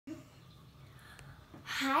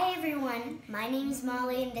Hi everyone, my name is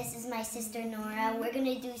Molly and this is my sister Nora. We're going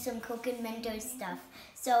to do some Coke and Mentos stuff.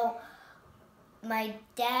 So my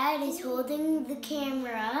dad is holding the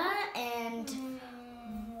camera and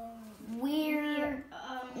we're...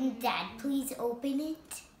 Dad, please open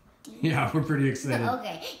it. Yeah, we're pretty excited.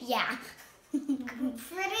 Okay, yeah.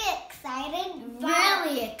 Pretty excited.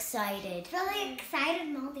 Really excited. Really excited,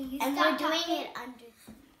 Molly. And we're doing it under...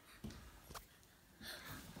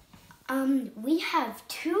 we have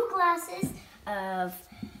 2 glasses of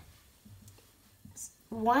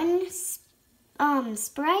one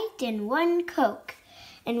Sprite and 1 Coke.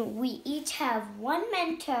 And we each have 1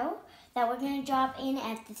 Mento that we're going to drop in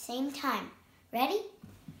at the same time. Ready?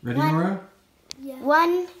 Ready, Nora? Yeah.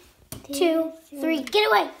 1, 2, 3. Get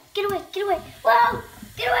away! Get away! Get away! Whoa!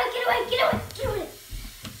 Get away! Get away! Get away! Get away!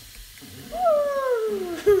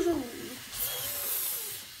 Woo!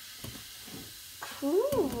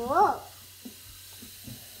 Cool.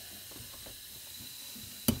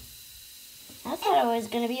 I thought it was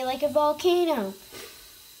going to be like a volcano.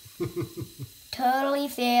 Totally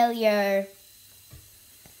failure.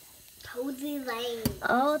 Totally lame.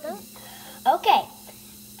 Oh, okay.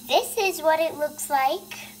 This is what it looks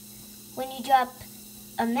like when you drop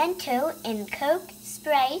a Mento in Coke,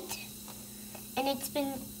 Sprite, and it's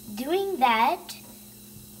been doing that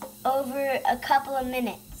over a couple of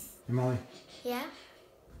minutes. Hey, Molly. Yeah?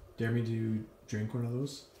 Dare me to drink one of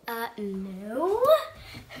those? No.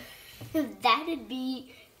 That'd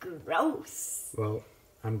be gross. Well,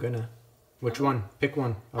 I'm gonna. Which one? Pick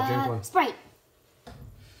one. I'll drink one. Sprite.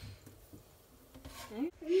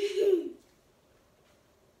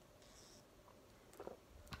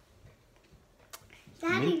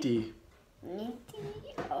 Minty. Minty,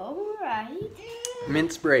 alright.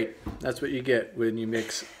 Mint Sprite. That's what you get when you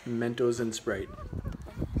mix Mentos and Sprite.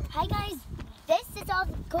 Hi guys, this is all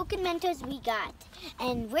the Coke and Mentos we got.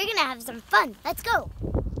 And we're gonna have some fun. Let's go.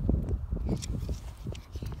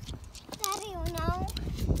 Daddy, you know,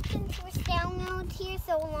 since we're staying out here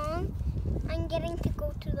so long, I'm getting to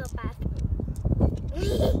go to the bathroom.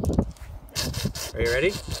 Are you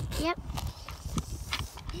ready? Yep.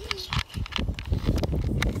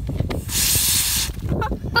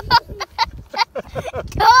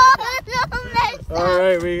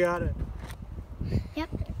 Alright, we got it. Yep.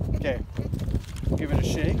 Okay. Give it a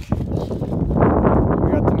shake. We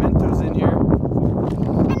got the Mentos in here.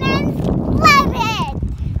 And then split it.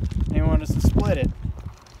 And you want us to split it.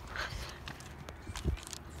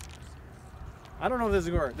 I don't know if this is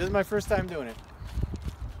going to work. This is my first time doing it.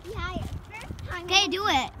 Yeah, first time. Okay, do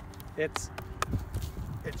it. It's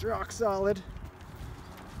rock solid.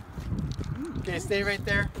 Okay, stay right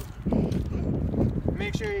there.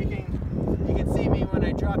 Make sure you can see me when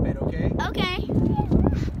I drop it, okay? Okay.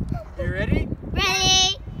 You ready?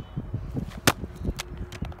 Ready?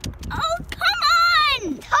 Oh, come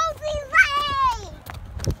on! Totally lame.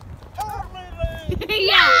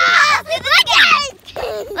 Yeah. Let's do this again.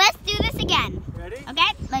 Let's do this again. Ready?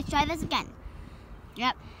 Okay, let's try this again.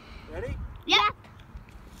 Yep. Ready? Yep.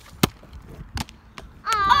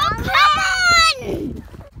 Oh, come on!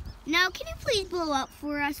 Now, can you please blow up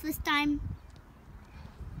for us this time?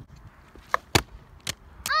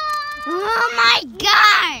 Oh my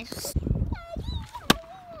gosh!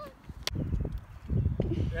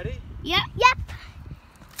 Ready? Yep. Yep.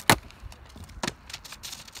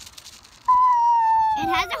 It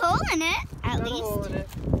has a hole in it, at Got a hole least. in it.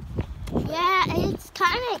 Yeah, it's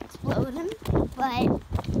kind of exploding, but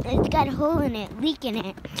it's got a hole in it, leak in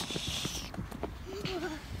it.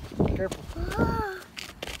 Careful.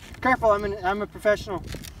 Careful, I'm a professional.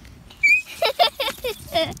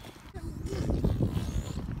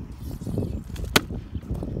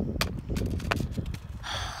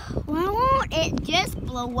 Why won't it just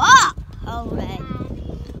blow up already?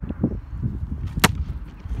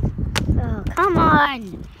 Oh, come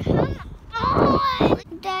on. Come on.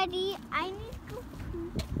 Daddy, I need to poop.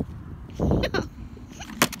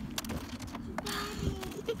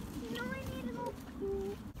 Daddy, no, I need to go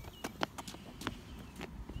poop.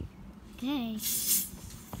 Okay.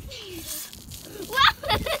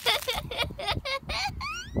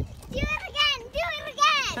 Do it again. Do it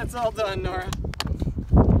again. That's all done, Nora.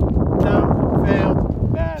 No, failed.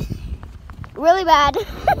 Bad. Really bad. We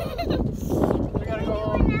gotta go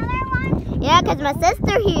home. Another one. Yeah, because my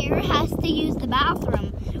sister here has to use the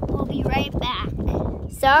bathroom. We'll be right back.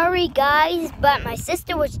 Sorry, guys, but my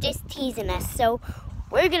sister was just teasing us, so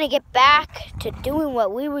we're going to get back to doing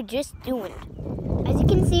what we were just doing. As you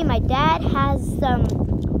can see, my dad has some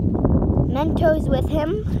Mentos with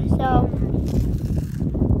him, so...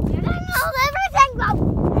 I know everything about. You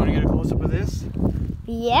want to get a close-up of this?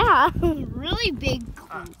 Yeah, really big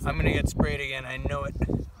holes. I'm gonna get sprayed again, I know it.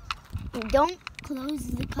 Don't close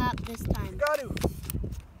the cap this time. Got to.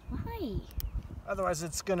 Why? Otherwise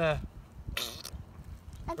it's gonna...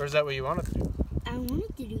 Or is that what you want it to do? I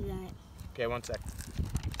wanted to do that. Okay, 1 sec.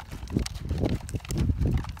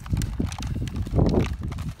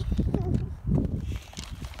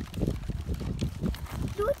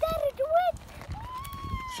 Do it, Daddy, do it.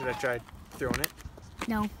 Should I try throwing it?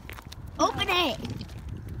 No. Open it.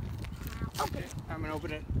 Okay, I'm gonna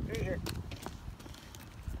open it right here.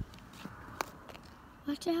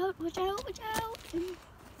 Watch out, watch out, watch out.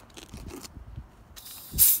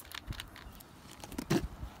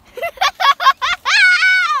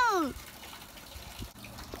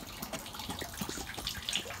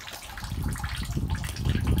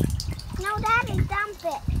 No, Daddy, dump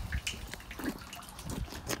it.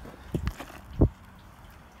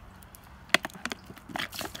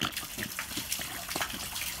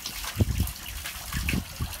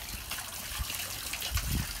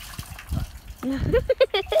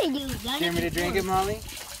 You've done Do you want me to drink it, Molly?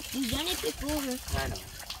 You've done it before. I know.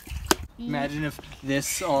 Imagine if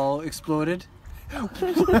this all exploded. We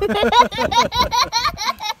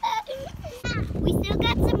still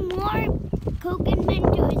got some more Coke and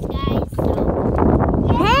Mentos, guys, so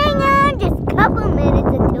hang on just a couple minutes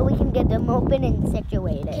until we can get them open and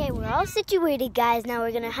situated. Okay, we're all situated, guys. Now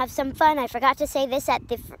we're going to have some fun. I forgot to say this at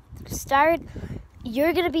the start.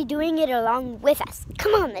 You're going to be doing it along with us.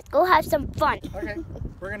 Come on, let's go have some fun. Okay,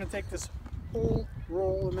 we're gonna take this whole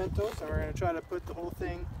roll of Mentos and we're gonna try to put the whole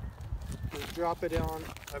thing, just drop it on.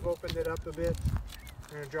 I've opened it up a bit.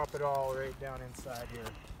 We're gonna drop it all right down inside here.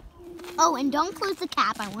 Oh, and don't close the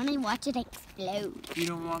cap. I want to watch it explode. You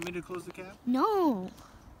don't want me to close the cap? No.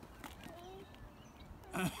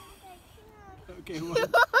 Okay, well,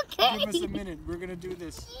 Okay. give us a minute. We're gonna do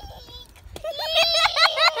this.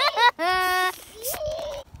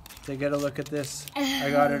 Take a look at this.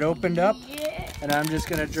 I got it opened up and I'm just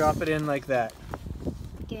gonna drop it in like that.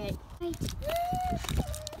 Good.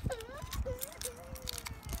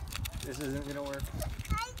 This isn't gonna work.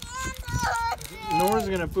 Nora's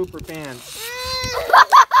gonna poop her pants.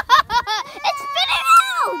 It's spitting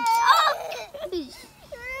out! Oh, It's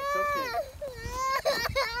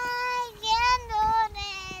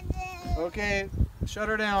okay. Okay, shut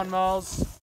her down, Malls.